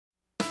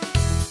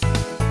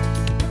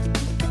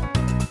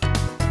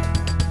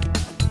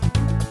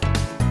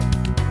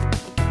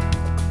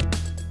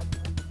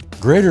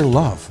Greater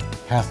love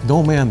hath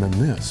no man than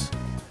this,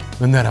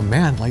 than that a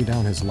man lay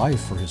down his life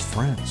for his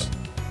friends.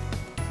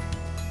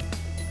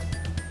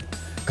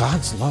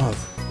 God's love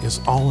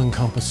is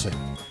all-encompassing.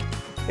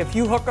 If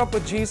you hook up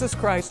with Jesus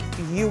Christ,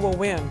 you will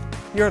win.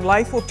 Your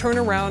life will turn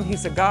around.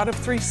 He's a God of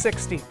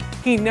 360.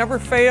 He never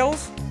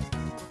fails.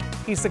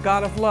 He's the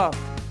God of love,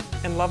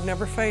 and love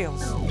never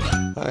fails.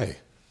 Hi,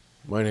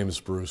 my name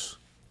is Bruce,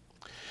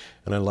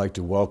 and I'd like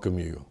to welcome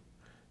you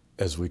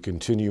as we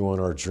continue on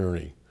our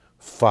journey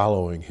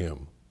following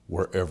Him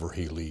wherever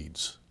He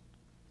leads.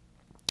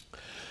 I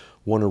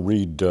want to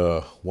read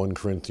 1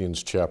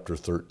 Corinthians chapter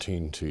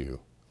 13 to you.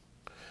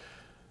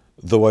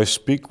 Though I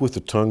speak with the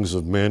tongues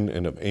of men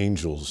and of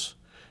angels,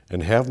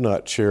 and have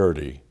not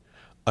charity,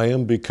 I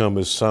am become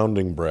as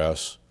sounding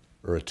brass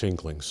or a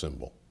tinkling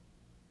cymbal.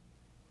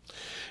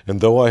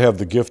 And though I have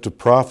the gift of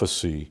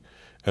prophecy,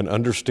 and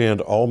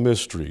understand all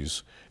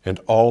mysteries, and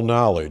all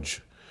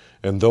knowledge,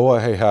 and though I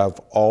have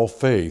all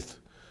faith,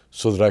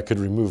 so that I could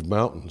remove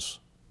mountains,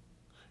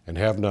 and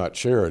have not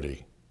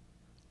charity,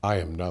 I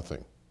am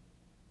nothing.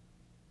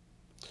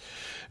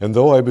 And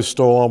though I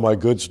bestow all my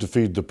goods to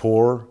feed the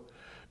poor,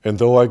 and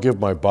though I give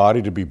my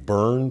body to be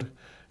burned,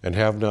 and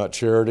have not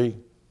charity,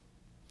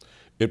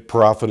 it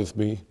profiteth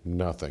me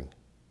nothing.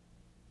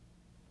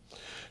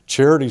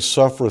 Charity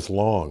suffereth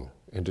long,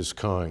 and is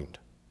kind.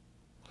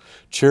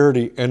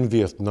 Charity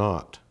envieth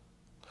not.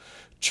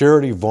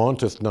 Charity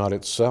vaunteth not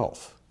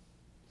itself,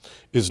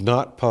 is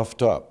not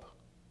puffed up,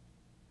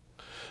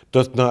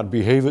 doth not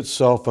behave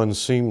itself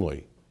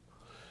unseemly,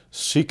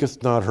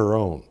 seeketh not her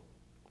own,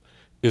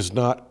 is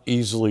not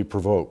easily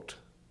provoked,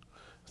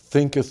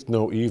 thinketh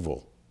no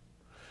evil,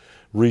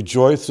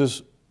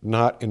 rejoiceth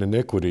not in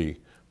iniquity,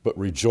 but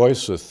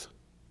rejoiceth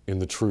in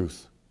the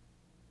truth,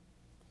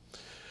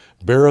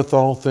 beareth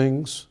all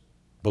things,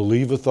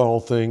 believeth all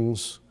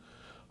things,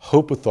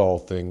 hopeth all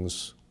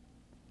things,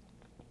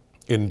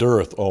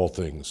 endureth all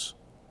things.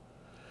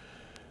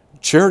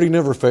 Charity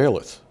never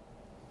faileth,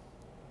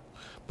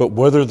 but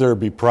whether there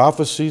be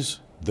prophecies,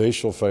 they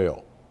shall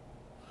fail.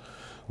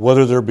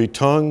 Whether there be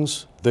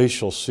tongues, they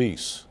shall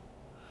cease.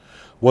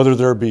 Whether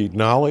there be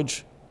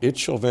knowledge, it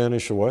shall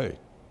vanish away.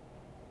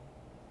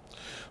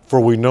 For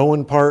we know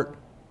in part,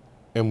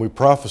 and we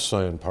prophesy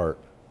in part.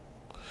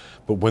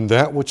 But when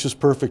that which is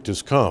perfect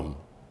is come,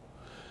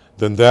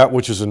 then that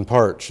which is in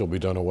part shall be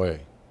done away.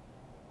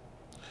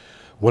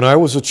 When I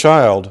was a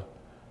child,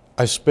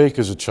 I spake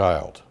as a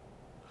child.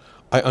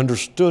 I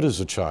understood as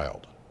a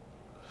child.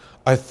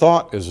 I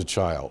thought as a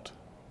child.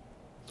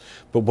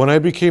 But when I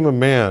became a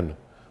man,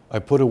 I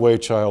put away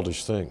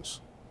childish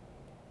things.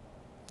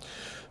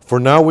 For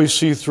now we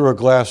see through a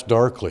glass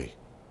darkly,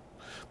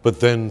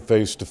 but then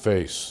face to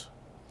face.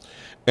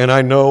 And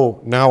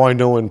now I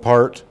know in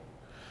part,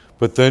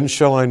 but then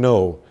shall I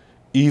know,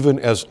 even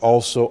as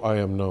also I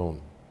am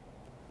known.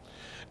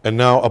 And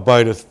now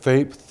abideth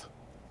faith,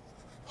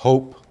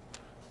 hope,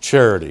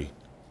 charity,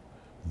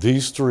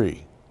 these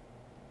three,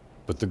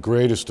 but the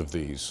greatest of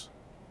these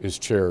is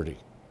charity.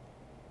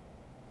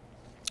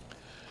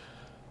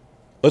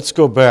 Let's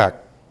go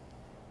back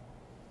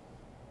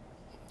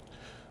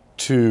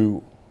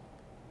to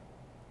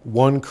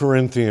 1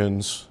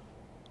 Corinthians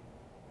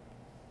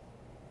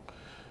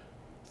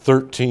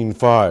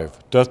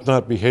 13:5. Doth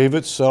not behave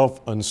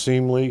itself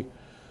unseemly,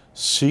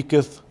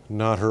 seeketh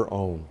not her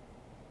own.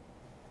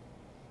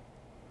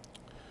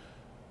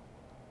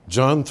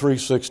 John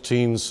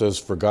 3:16 says,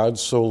 For God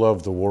so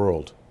loved the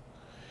world,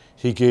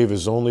 he gave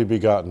his only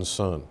begotten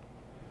Son,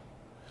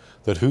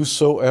 that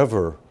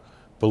whosoever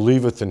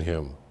believeth in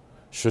him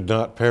should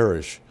not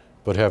perish,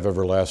 but have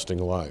everlasting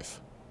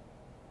life.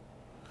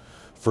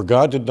 For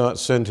God did not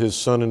send his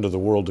Son into the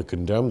world to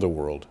condemn the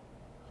world,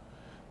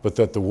 but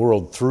that the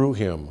world through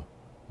him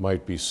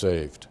might be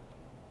saved.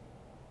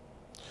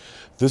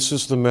 This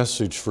is the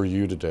message for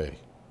you today.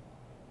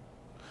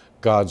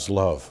 God's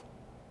love.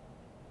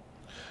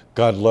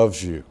 God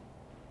loves you.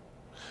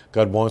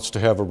 God wants to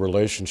have a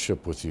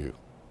relationship with you.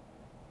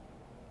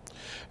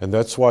 And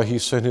that's why he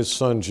sent his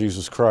Son,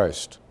 Jesus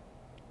Christ,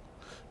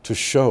 to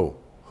show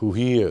who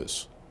he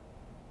is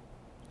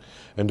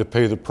and to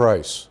pay the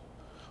price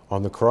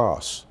on the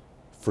cross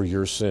for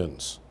your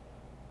sins.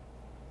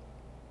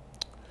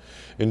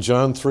 In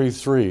John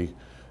 3:3,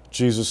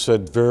 Jesus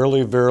said,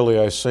 Verily, verily,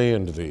 I say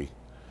unto thee,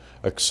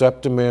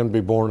 except a man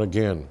be born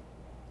again,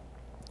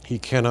 he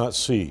cannot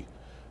see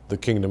the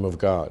kingdom of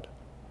God.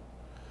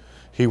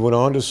 He went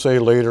on to say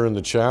later in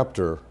the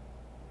chapter,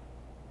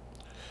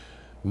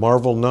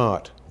 Marvel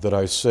not that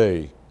I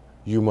say,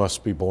 you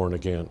must be born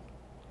again.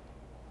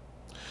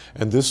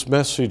 And this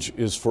message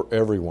is for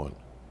everyone.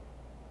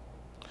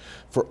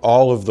 For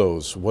all of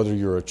those, whether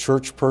you're a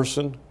church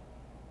person,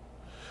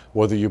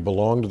 whether you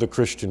belong to the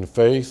Christian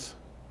faith,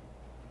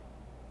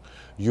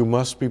 you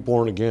must be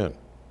born again.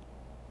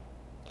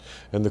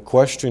 And the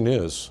question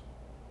is,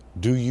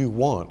 do you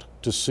want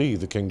to see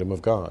the kingdom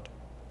of God?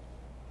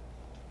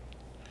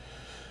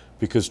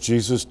 Because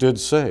Jesus did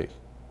say,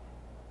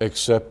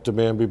 except a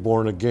man be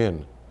born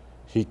again,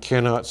 he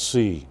cannot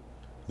see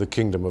the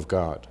kingdom of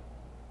God.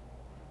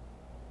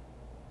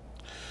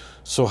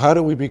 So how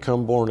do we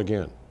become born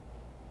again?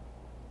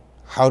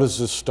 How does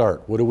this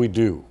start? What do we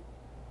do?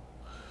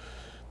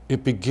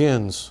 It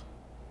begins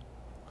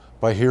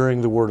by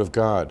hearing the Word of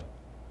God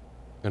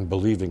and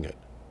believing it.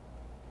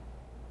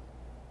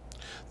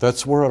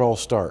 That's where it all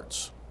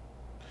starts.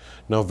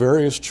 Now,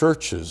 various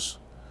churches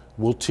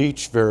will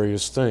teach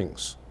various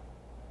things.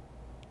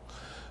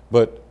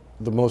 But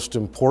the most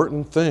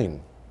important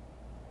thing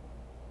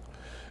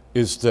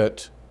is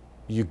that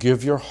you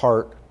give your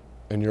heart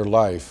and your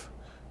life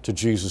to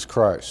Jesus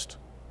Christ.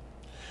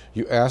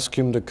 You ask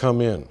Him to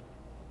come in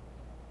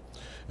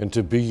and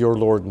to be your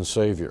Lord and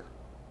Savior.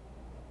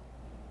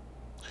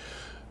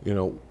 You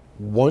know,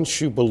 once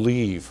you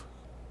believe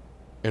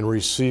and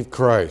receive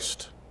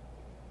Christ,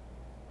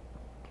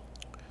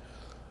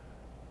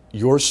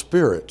 your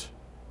spirit,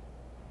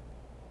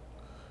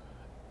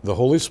 the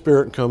Holy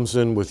Spirit comes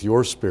in with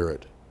your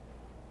spirit,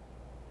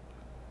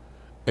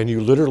 and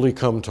you literally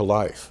come to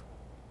life.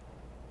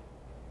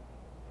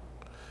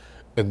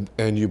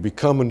 And you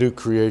become a new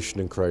creation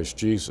in Christ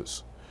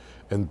Jesus.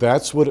 And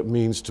that's what it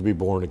means to be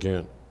born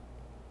again.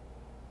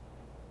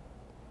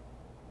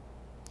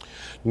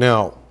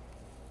 Now,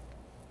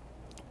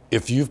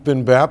 if you've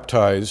been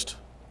baptized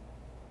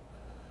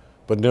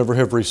but never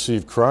have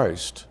received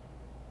Christ,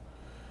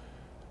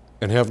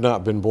 and have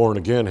not been born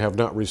again, have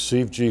not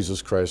received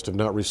Jesus Christ, have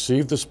not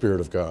received the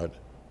Spirit of God,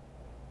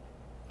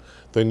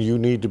 then you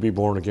need to be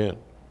born again.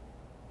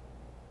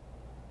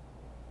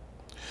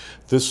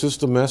 This is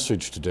the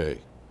message today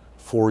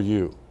for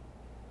you.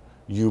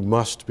 You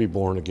must be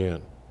born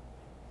again.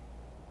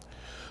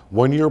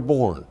 When you're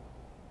born,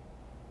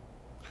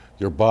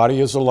 your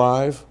body is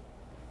alive,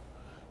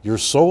 your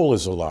soul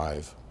is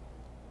alive,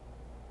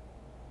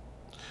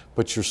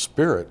 but your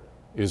spirit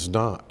is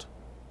not.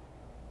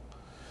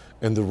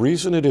 And the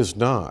reason it is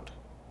not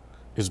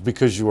is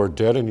because you are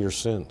dead in your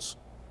sins.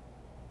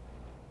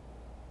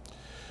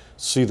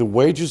 See, the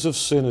wages of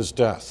sin is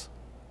death.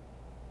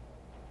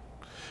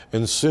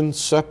 And sin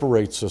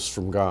separates us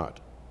from God.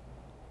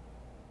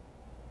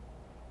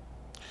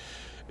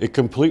 It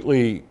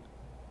completely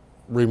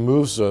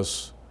removes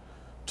us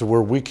to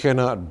where we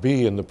cannot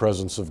be in the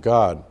presence of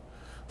God.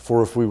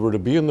 For if we were to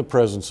be in the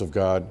presence of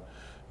God,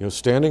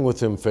 standing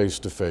with Him face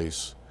to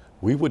face,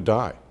 we would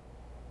die.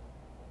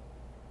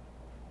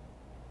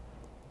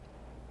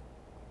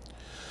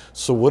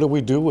 So what do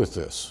we do with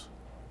this?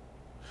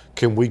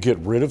 Can we get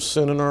rid of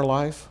sin in our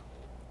life?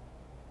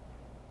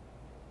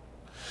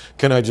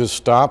 Can I just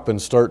stop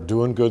and start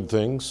doing good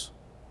things?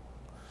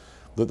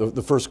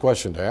 The first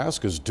question to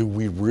ask is, do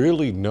we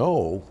really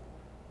know?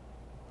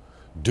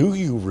 Do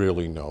you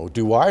really know?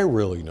 Do I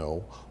really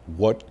know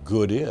what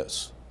good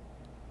is?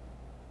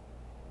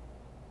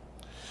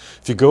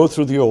 If you go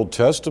through the Old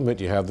Testament,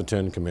 you have the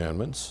Ten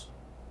Commandments.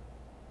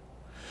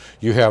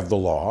 You have the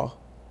law.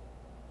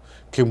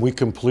 Can we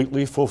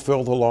completely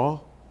fulfill the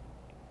law?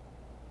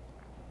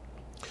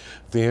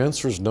 The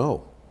answer is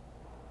no.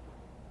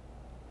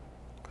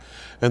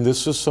 And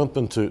this is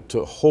something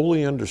to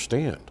wholly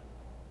understand.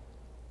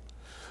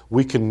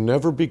 We can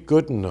never be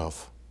good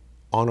enough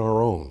on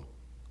our own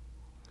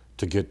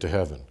to get to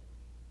heaven.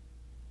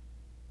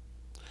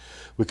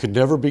 We can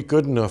never be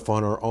good enough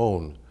on our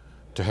own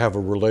to have a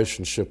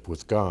relationship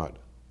with God.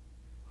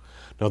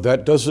 Now,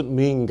 that doesn't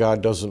mean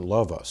God doesn't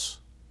love us,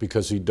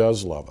 because He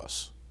does love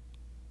us.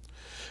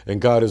 And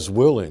God is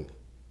willing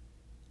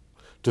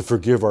to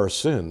forgive our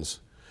sins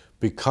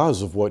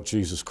because of what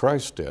Jesus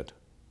Christ did.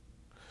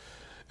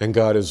 And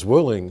God is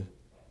willing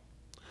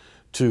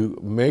to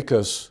make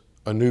us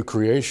a new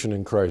creation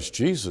in Christ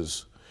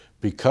Jesus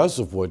because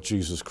of what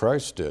Jesus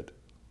Christ did.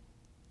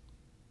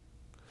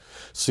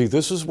 See,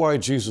 this is why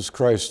Jesus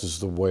Christ is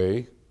the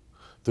way,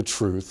 the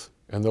truth,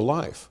 and the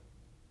life.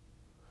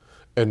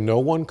 And no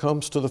one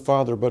comes to the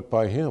Father but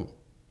by Him,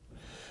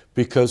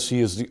 because He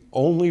is the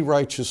only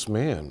righteous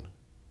man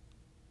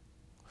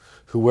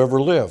who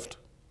ever lived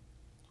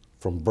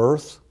from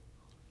birth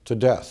to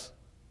death.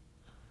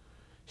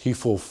 He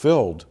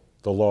fulfilled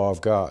the law of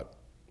God.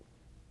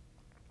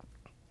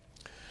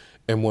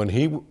 And when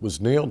He was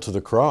nailed to the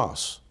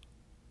cross,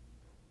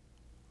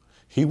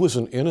 He was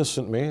an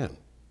innocent man.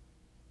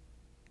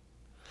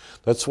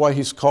 That's why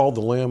He's called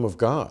the Lamb of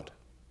God,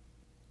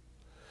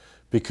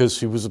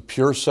 because He was a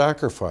pure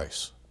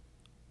sacrifice.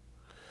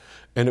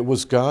 And it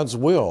was God's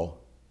will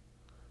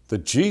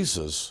that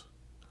Jesus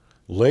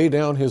lay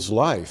down His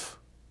life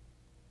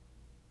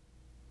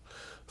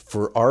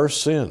for our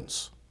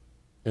sins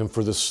and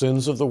for the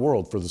sins of the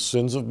world, for the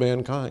sins of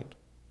mankind.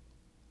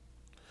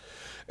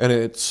 And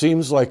it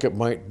seems like it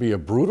might be a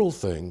brutal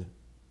thing,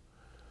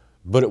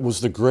 but it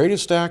was the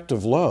greatest act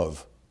of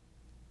love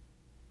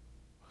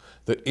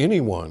that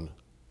anyone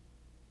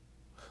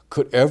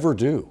could ever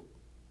do.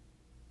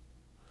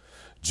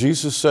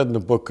 Jesus said in the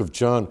book of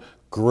John,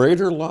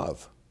 "Greater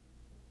love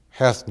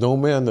hath no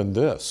man than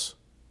this,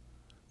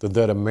 than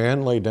that a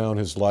man lay down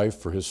his life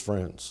for his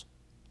friends."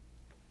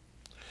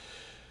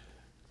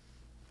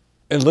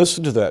 And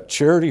listen to that.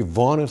 Charity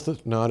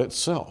vaunteth not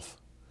itself.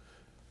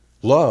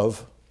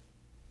 Love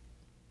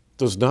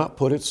does not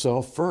put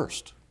itself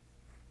first.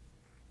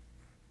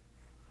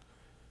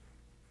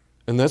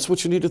 And that's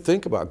what you need to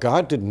think about.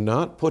 God did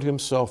not put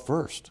himself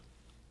first.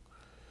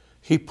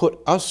 He put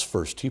us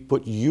first. He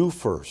put you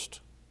first.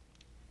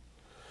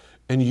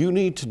 And you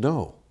need to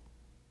know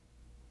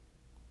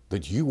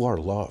that you are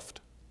loved.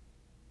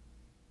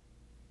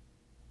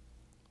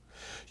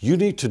 You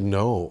need to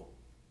know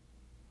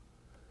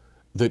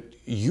that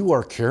you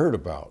are cared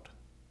about.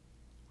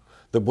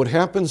 That what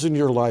happens in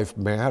your life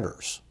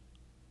matters.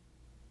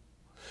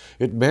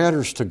 It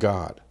matters to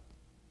God.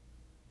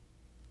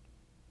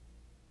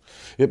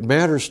 It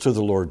matters to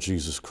the Lord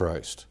Jesus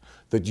Christ.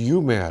 That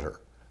you matter.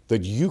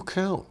 That you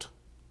count.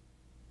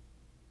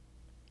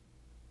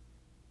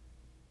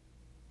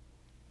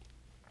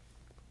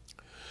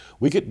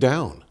 We get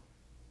down.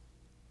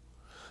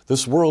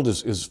 This world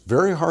is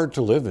very hard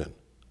to live in.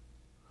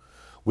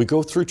 We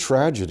go through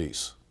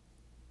tragedies.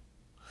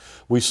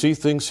 We see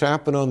things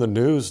happen on the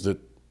news that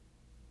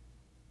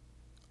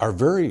are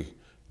very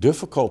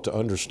difficult to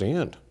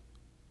understand.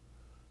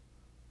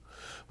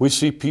 We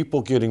see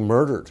people getting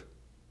murdered.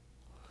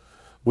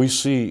 We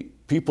see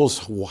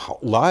people's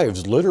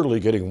lives literally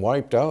getting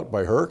wiped out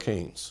by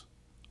hurricanes,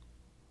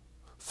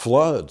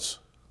 floods,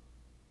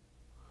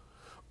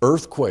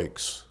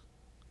 earthquakes.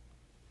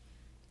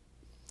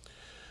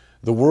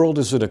 The world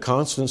is in a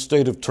constant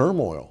state of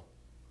turmoil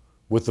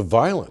with the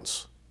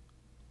violence.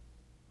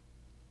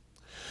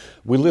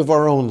 We live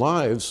our own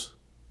lives,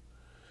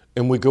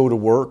 and we go to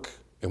work,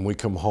 and we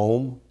come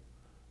home,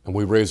 and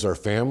we raise our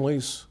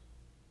families.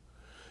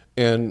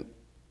 And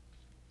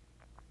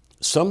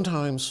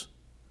sometimes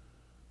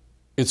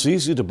it's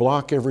easy to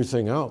block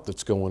everything out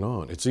that's going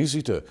on. It's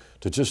easy to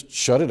just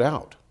shut it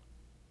out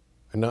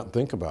and not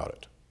think about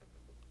it.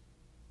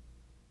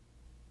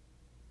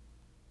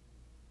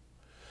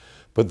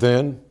 But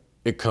then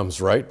it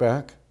comes right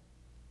back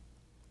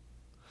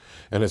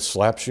and it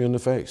slaps you in the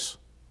face.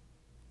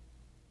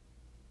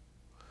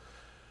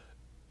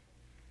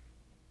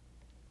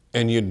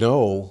 And you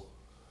know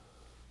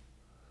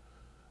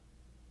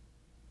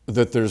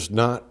that there's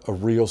not a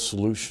real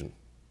solution.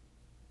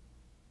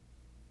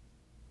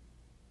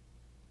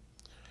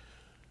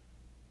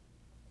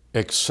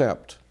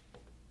 Except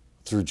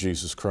through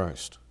Jesus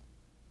Christ.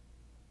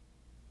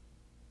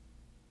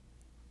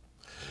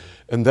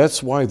 And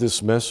that's why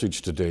this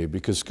message today,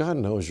 because God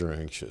knows you're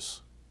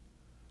anxious.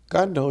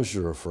 God knows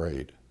you're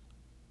afraid.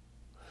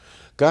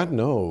 God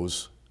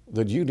knows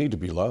that you need to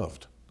be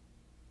loved.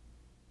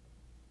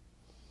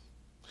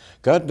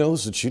 God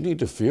knows that you need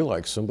to feel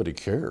like somebody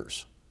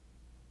cares.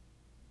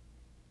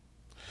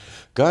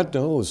 God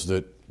knows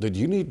that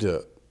you need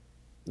to,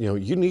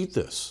 you need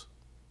this.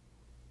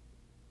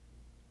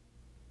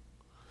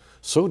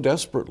 So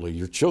desperately,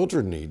 your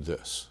children need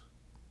this.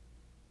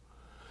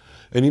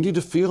 And you need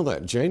to feel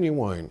that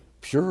genuine,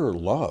 pure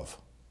love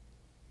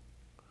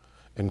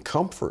and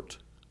comfort.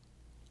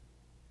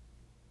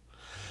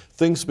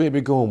 Things may be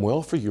going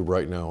well for you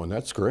right now, and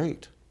that's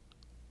great.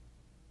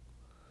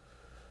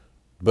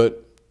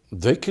 But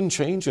they can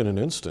change in an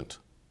instant.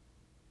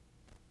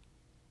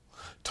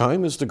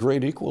 Time is the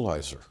great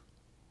equalizer.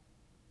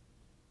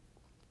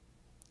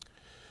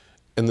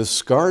 And the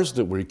scars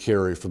that we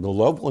carry from the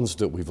loved ones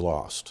that we've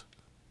lost,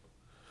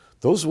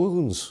 those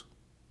wounds,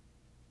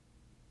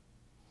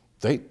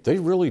 they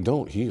really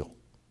don't heal.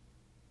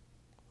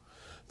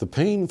 The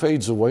pain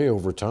fades away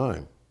over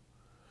time,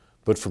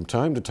 but from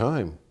time to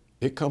time,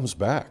 it comes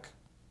back.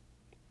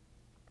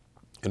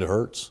 And it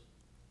hurts.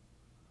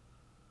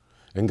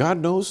 And God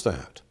knows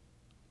that.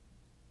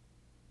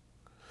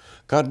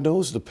 God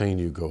knows the pain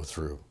you go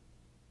through.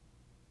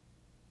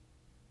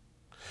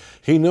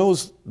 He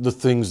knows the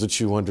things that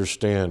you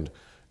understand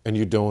and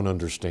you don't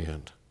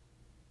understand.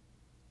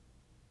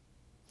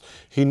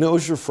 He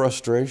knows your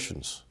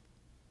frustrations.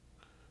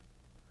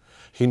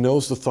 He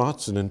knows the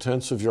thoughts and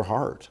intents of your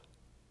heart.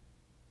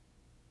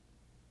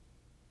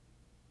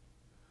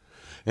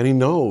 And He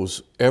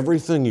knows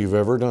everything you've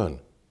ever done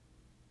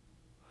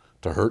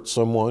to hurt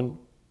someone,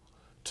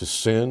 to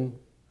sin,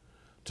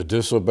 to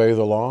disobey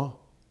the law.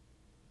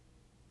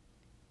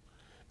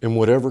 In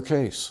whatever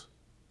case,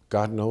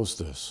 God knows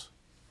this.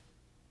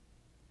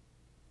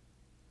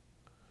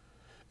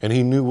 And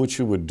He knew what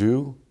you would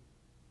do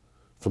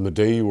from the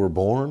day you were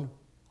born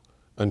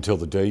until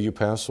the day you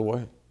pass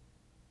away.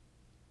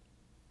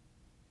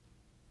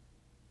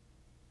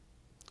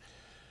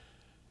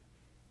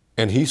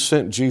 And He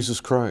sent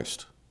Jesus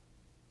Christ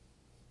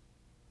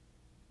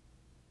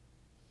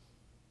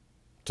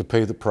to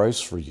pay the price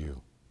for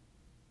you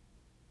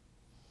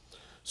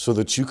so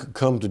that you could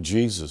come to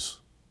Jesus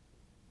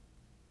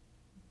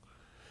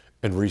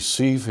and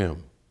receive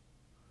Him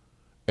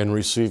and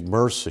receive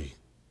mercy,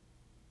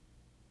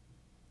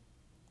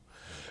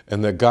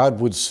 and that God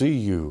would see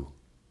you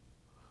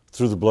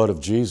through the blood of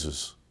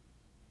Jesus,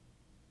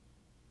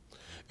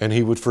 and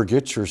He would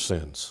forget your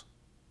sins,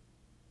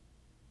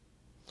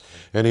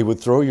 and He would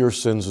throw your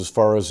sins as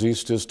far as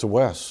east is to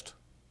west,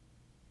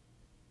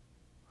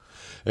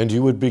 and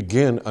you would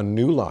begin a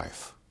new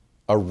life,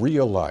 a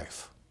real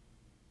life.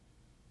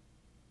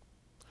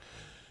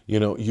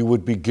 You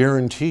would be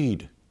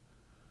guaranteed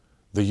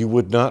that you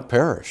would not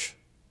perish,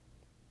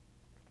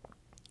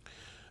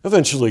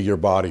 Eventually your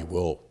body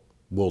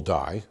will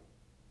die.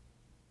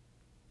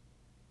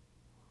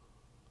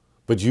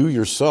 But you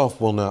yourself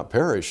will not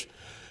perish.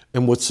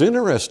 And what's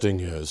interesting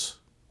is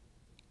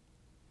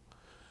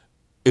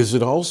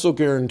it also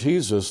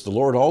guarantees us, the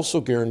Lord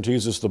also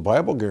guarantees us, the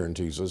Bible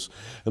guarantees us,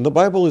 and the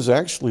Bible is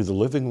actually the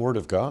living Word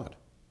of God,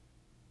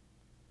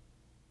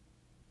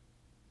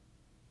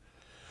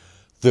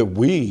 that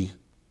we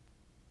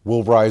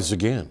will rise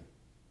again.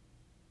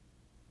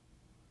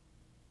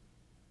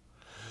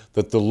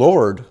 That the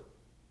Lord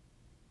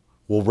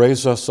will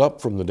raise us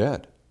up from the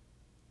dead.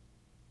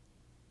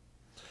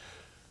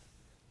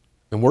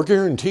 And we're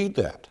guaranteed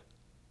that.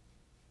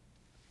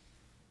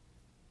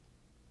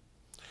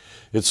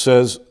 It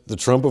says, the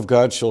trump of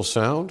God shall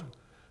sound,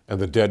 and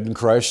the dead in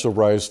Christ shall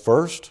rise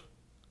first.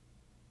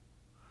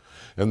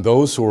 And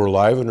those who are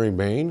alive and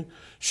remain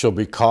shall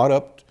be caught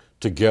up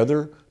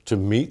together to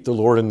meet the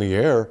Lord in the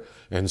air,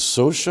 and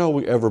so shall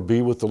we ever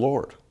be with the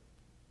Lord.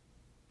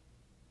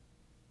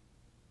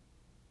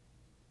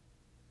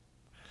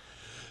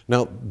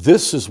 Now,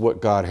 this is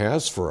what God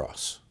has for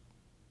us.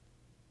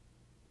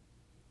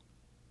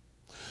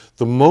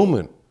 The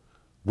moment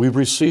we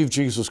receive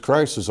Jesus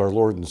Christ as our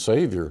Lord and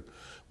Savior,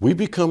 we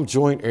become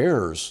joint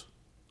heirs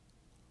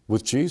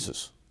with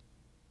Jesus.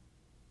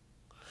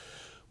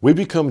 We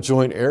become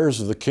joint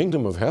heirs of the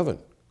kingdom of heaven,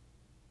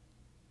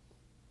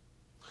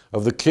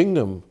 of the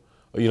kingdom,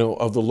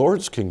 of the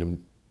Lord's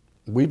kingdom.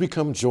 We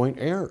become joint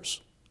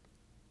heirs.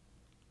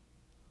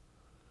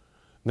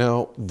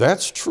 Now,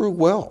 that's true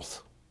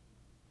wealth.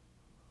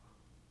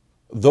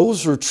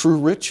 Those are true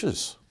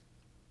riches.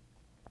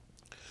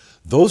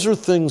 Those are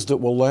things that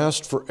will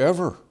last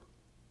forever.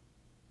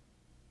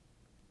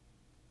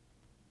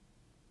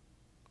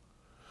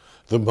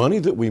 The money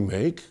that we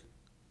make,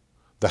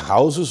 the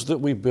houses that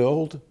we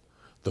build,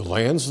 the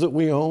lands that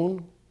we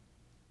own,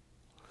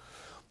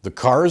 the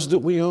cars that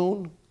we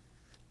own,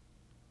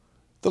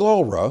 they'll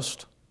all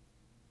rust.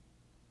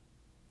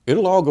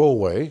 It'll all go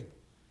away.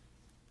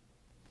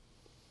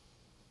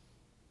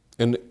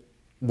 And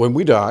when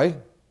we die,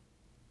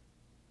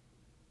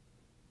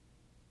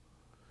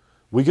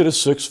 we get a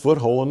 6-foot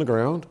hole in the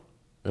ground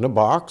in a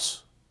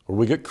box, or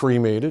we get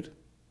cremated.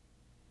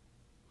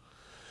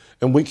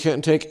 And we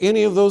can't take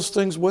any of those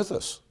things with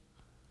us.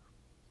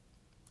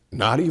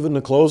 Not even the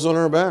clothes on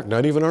our back,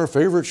 not even our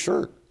favorite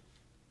shirt.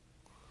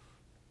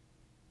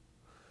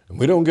 And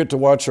we don't get to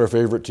watch our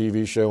favorite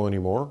TV show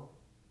anymore.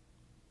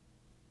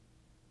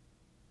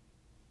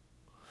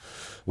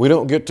 We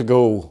don't get to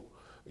go,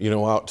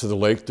 out to the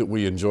lake that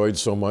we enjoyed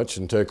so much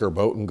and take our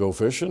boat and go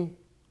fishing.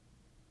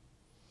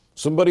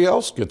 Somebody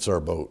else gets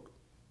our boat.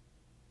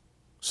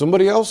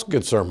 Somebody else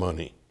gets our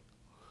money.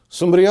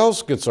 Somebody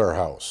else gets our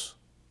house.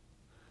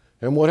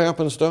 And what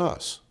happens to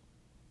us?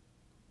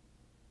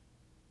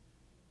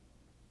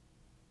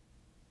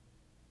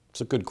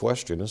 It's a good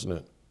question, isn't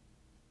it?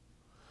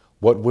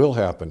 What will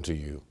happen to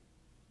you?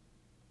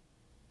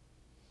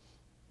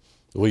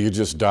 Will you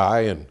just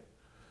die and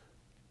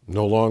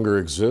no longer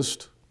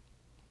exist?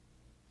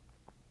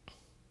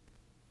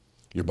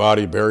 Your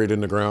body buried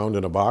in the ground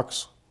in a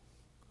box,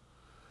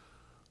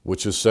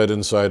 which is set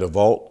inside a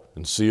vault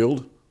and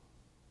sealed?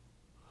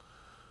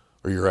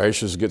 Or your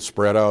ashes get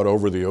spread out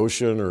over the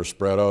ocean or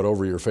spread out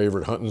over your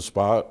favorite hunting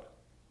spot?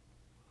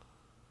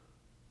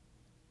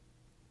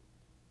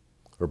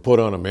 Or put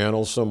on a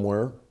mantle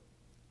somewhere?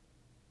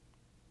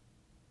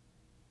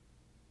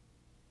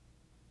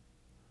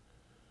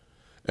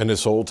 And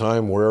this whole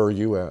time, where are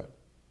you at?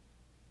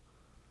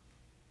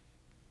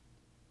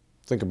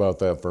 Think about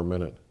that for a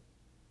minute.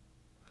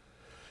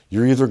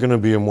 You're either going to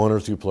be in one or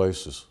two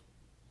places.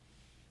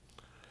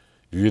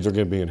 You're either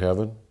going to be in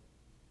heaven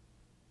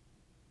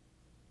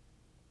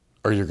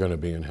or you're going to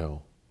be in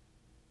hell.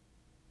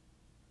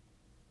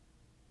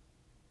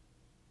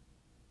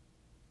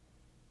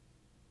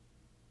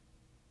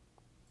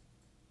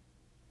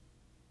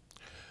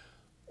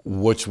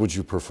 Which would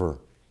you prefer?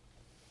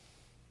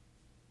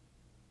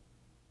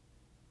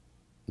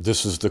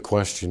 This is the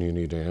question you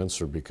need to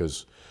answer,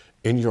 because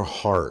in your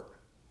heart,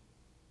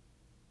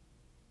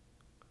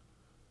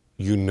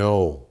 you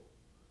know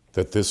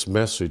that this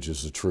message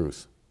is the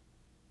truth.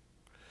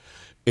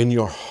 In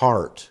your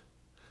heart,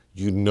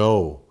 you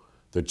know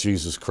that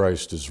Jesus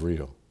Christ is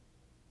real.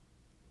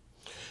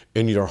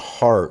 In your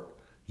heart,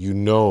 you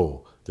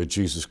know that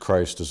Jesus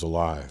Christ is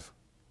alive.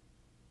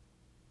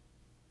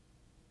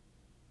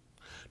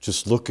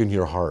 Just look in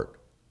your heart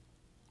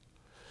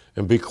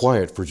and be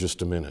quiet for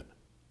just a minute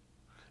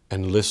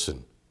and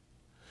listen,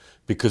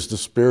 because the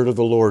Spirit of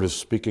the Lord is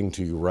speaking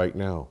to you right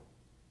now.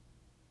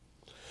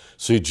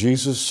 See,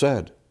 Jesus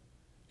said,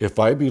 if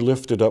I be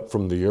lifted up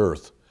from the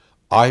earth,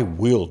 I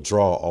will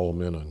draw all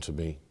men unto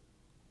me.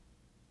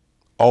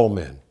 All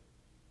men.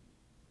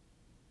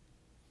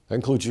 That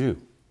includes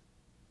you.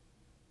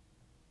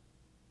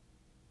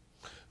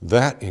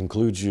 That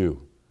includes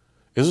you.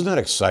 Isn't that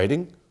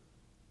exciting?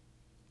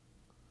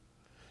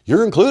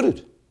 You're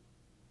included.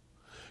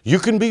 You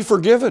can be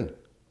forgiven.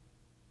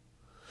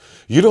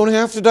 You don't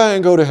have to die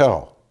and go to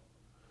hell.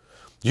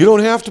 You don't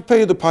have to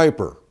pay the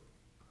piper.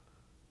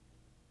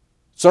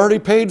 It's already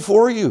paid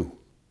for you.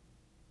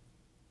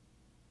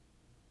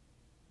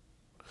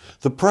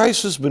 The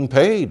price has been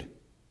paid.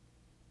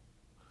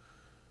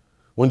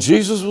 When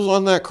Jesus was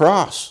on that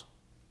cross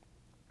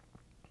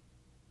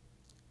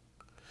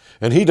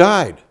and he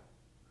died,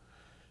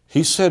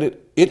 he said,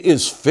 it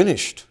is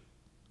finished.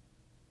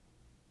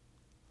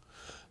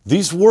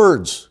 These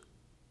words,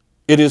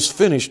 it is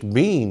finished,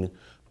 mean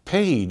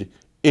paid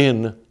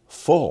in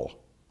full.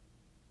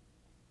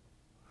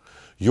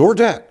 Your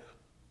debt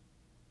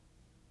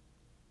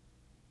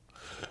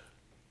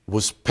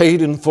was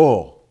paid in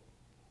full.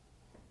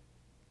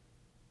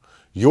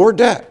 Your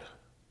debt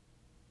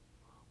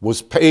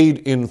was paid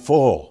in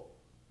full.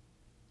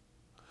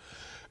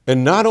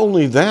 And not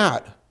only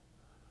that,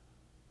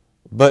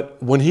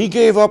 but when he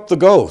gave up the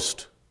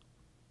ghost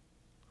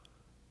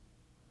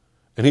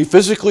and he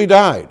physically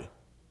died,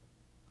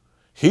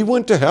 he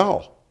went to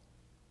hell.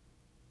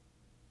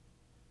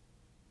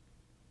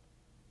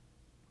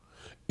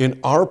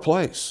 In our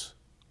place.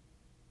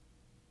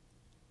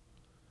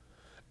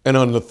 And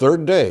on the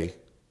third day,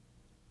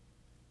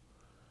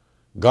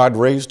 God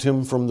raised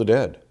him from the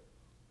dead.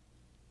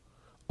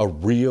 A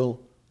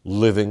real,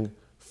 living,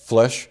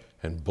 flesh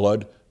and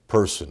blood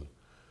person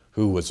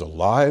who was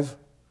alive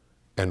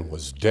and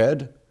was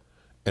dead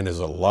and is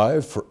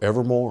alive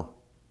forevermore.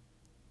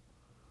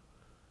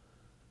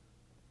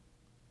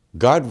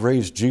 God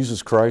raised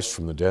Jesus Christ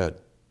from the dead.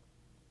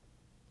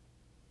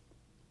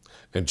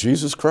 And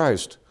Jesus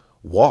Christ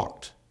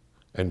walked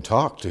and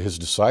talked to his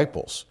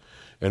disciples,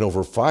 and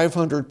over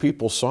 500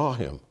 people saw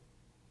him.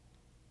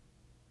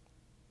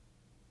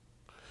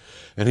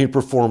 And he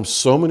performed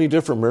so many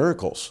different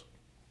miracles,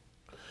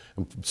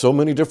 and so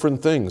many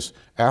different things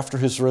after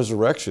his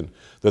resurrection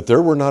that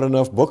there were not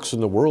enough books in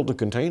the world to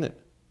contain it.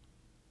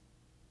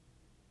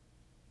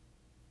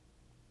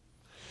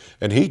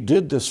 And he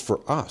did this for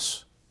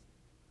us.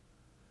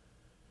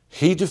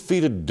 He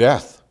defeated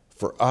death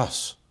for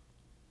us,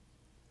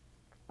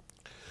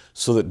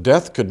 so that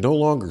death could no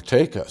longer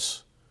take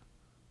us.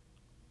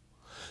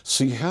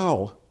 See,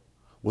 hell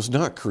was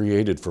not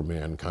created for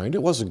mankind.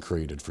 It wasn't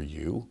created for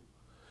you.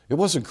 It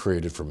wasn't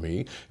created for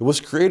me. It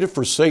was created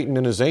for Satan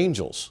and his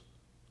angels.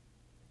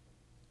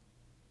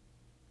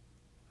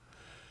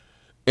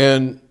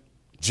 And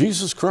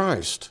Jesus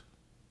Christ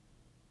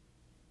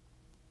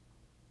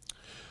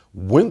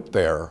went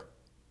there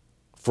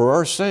for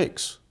our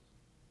sakes.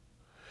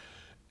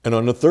 And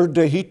on the third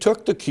day, he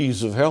took the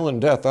keys of hell and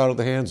death out of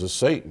the hands of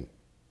Satan.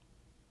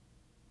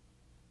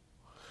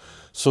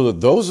 So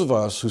that those of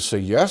us who say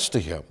yes to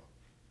him,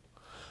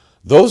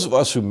 those of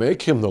us who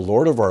make him the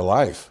Lord of our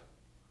life,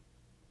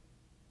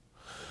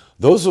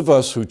 those of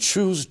us who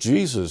choose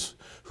Jesus,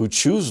 who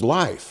choose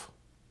life,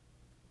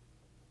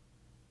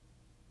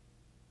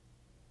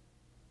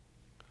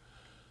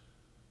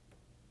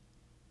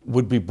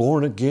 would be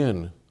born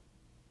again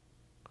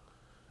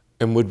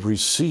and would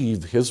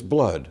receive his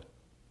blood,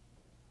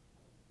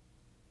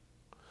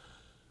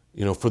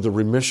 for the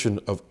remission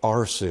of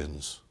our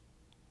sins,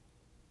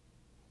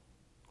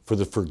 for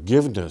the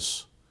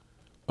forgiveness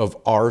of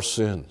our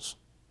sins.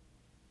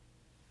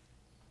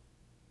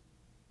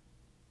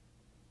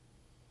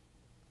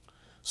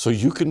 So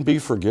you can be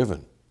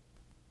forgiven.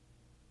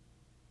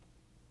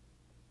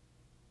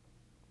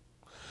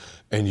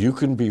 And you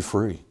can be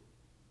free.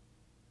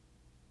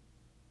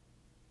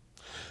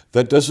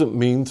 That doesn't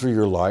mean through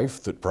your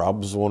life that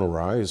problems won't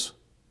arise,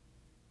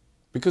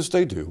 because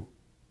they do.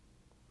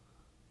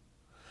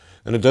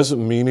 And it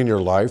doesn't mean in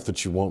your life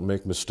that you won't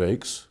make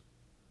mistakes,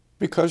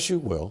 because you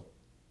will.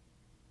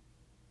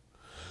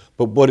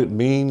 But what it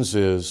means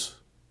is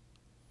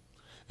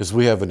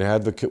we have an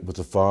advocate with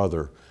the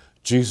Father,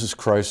 Jesus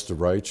Christ the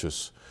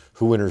righteous,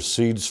 who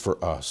intercedes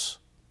for us,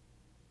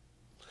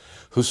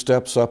 who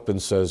steps up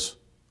and says,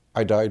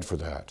 I died for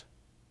that.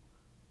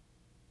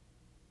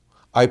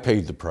 I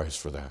paid the price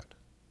for that.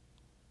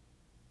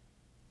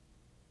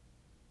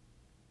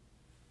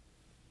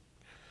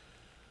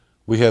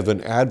 We have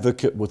an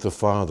advocate with the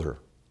Father,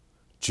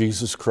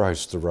 Jesus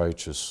Christ the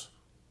righteous.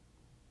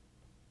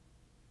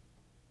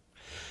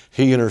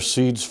 He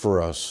intercedes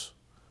for us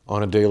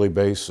on a daily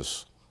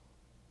basis.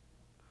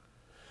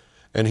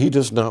 And he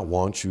does not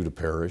want you to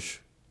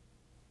perish.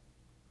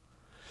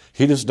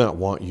 He does not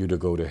want you to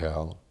go to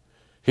hell.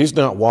 He's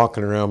not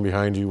walking around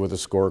behind you with a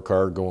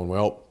scorecard going,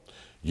 well,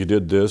 you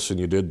did this, and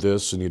you did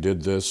this, and you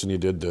did this, and you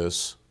did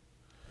this.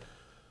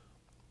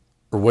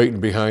 Or waiting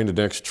behind the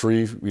next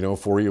tree,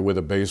 for you with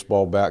a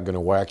baseball bat going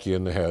to whack you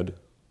in the head.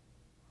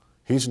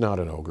 He's not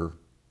an ogre.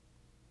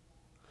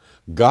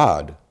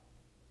 God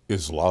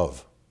is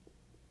love.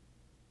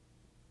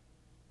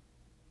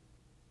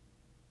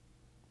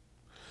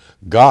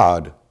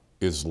 God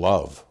is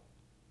love.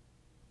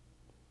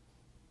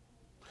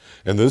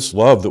 And this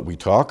love that we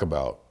talk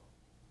about,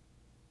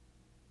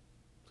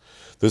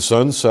 this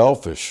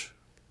unselfish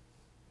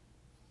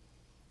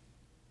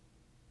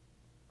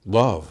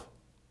love,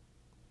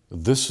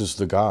 this is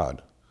the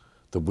God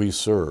that we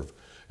serve.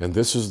 And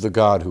this is the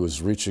God who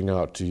is reaching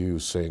out to you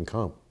saying,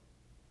 come.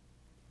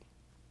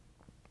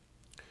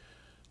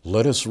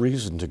 Let us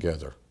reason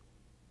together.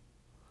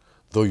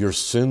 Though your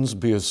sins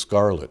be as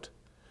scarlet,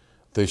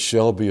 they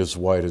shall be as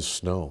white as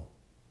snow.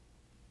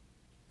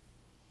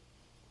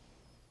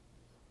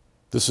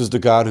 This is the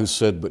God who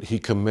said, but he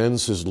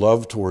commends his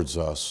love towards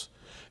us,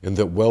 in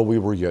that while we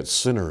were yet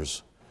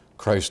sinners,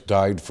 Christ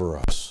died for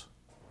us.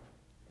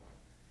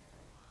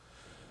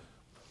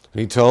 And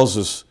he tells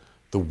us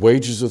the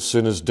wages of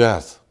sin is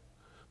death,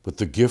 but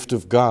the gift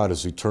of God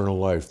is eternal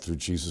life through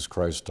Jesus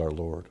Christ our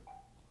Lord.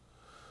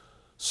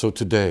 So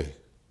today,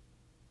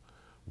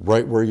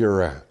 right where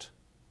you're at,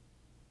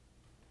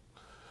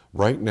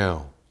 right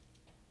now,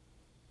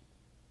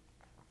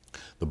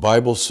 the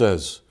Bible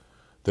says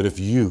that if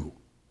you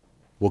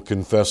will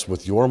confess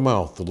with your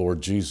mouth the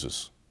Lord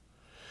Jesus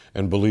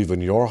and believe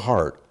in your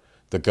heart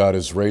that God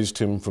has raised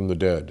him from the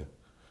dead,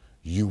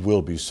 you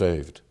will be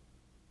saved.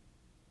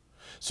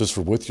 It says,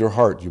 for with your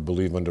heart you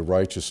believe unto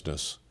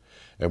righteousness,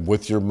 and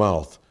with your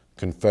mouth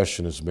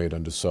confession is made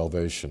unto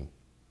salvation.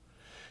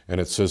 And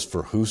it says,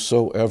 for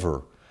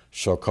whosoever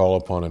shall call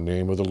upon the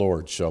name of the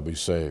Lord shall be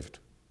saved.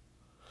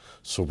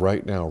 So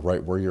right now,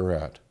 right where you're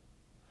at,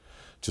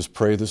 just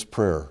pray this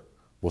prayer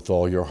with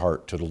all your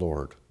heart to the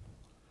Lord.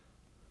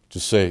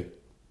 Just say,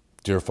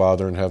 dear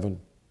Father in heaven,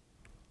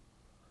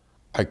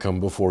 I come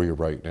before you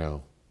right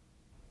now,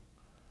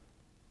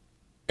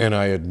 and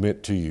I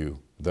admit to you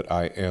that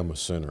I am a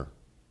sinner.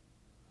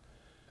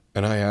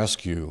 And I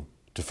ask you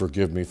to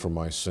forgive me for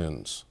my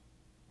sins.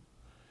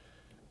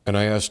 And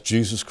I ask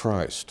Jesus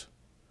Christ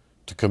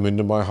to come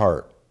into my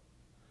heart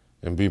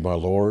and be my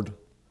Lord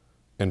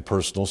and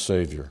personal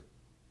Savior.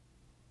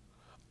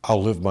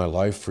 I'll live my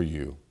life for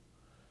you.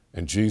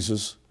 And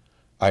Jesus,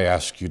 I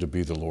ask you to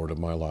be the Lord of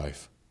my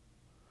life.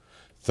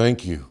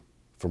 Thank you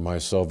for my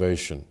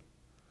salvation.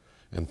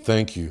 And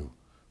thank you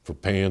for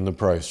paying the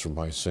price for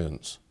my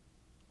sins.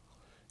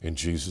 In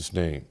Jesus'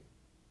 name,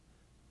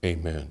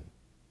 amen.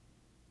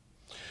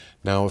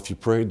 Now, if you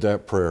prayed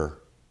that prayer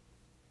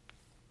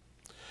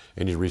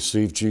and you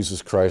received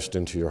Jesus Christ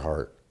into your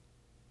heart,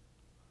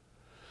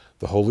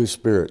 the Holy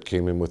Spirit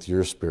came in with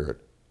your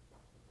spirit,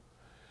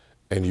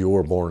 and you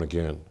were born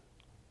again.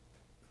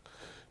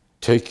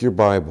 Take your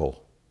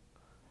Bible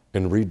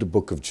and read the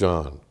book of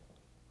John.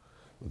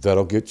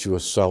 That'll get you a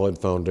solid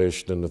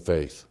foundation in the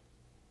faith.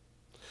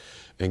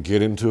 And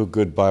get into a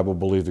good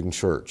Bible-believing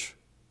church.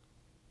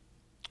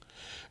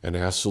 And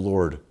ask the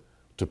Lord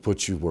to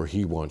put you where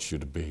he wants you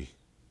to be.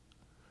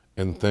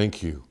 And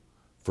thank you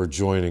for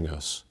joining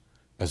us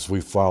as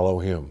we follow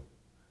him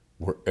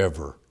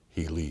wherever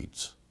he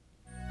leads.